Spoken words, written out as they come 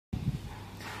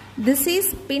This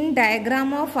is pin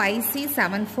diagram of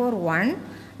IC741.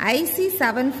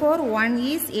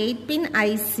 IC741 is 8-pin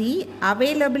IC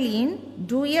available in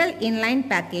dual inline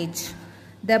package.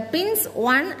 The pins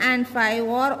 1 and 5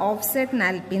 are offset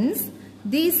null pins.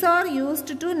 These are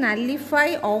used to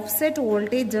nullify offset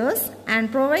voltages and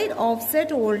provide offset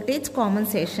voltage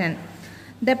compensation.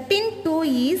 The pin 2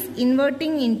 is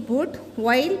inverting input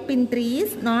while pin 3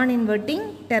 is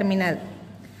non-inverting terminal.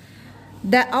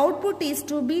 The output is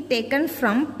to be taken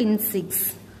from pin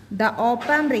 6. The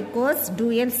op-amp requires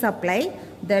dual supply,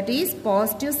 that is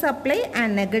positive supply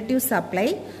and negative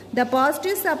supply. The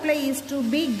positive supply is to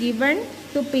be given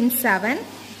to pin 7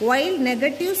 while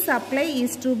negative supply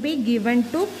is to be given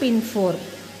to pin 4.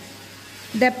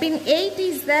 The pin 8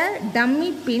 is the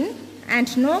dummy pin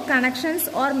and no connections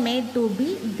are made to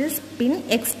be this pin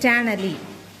externally.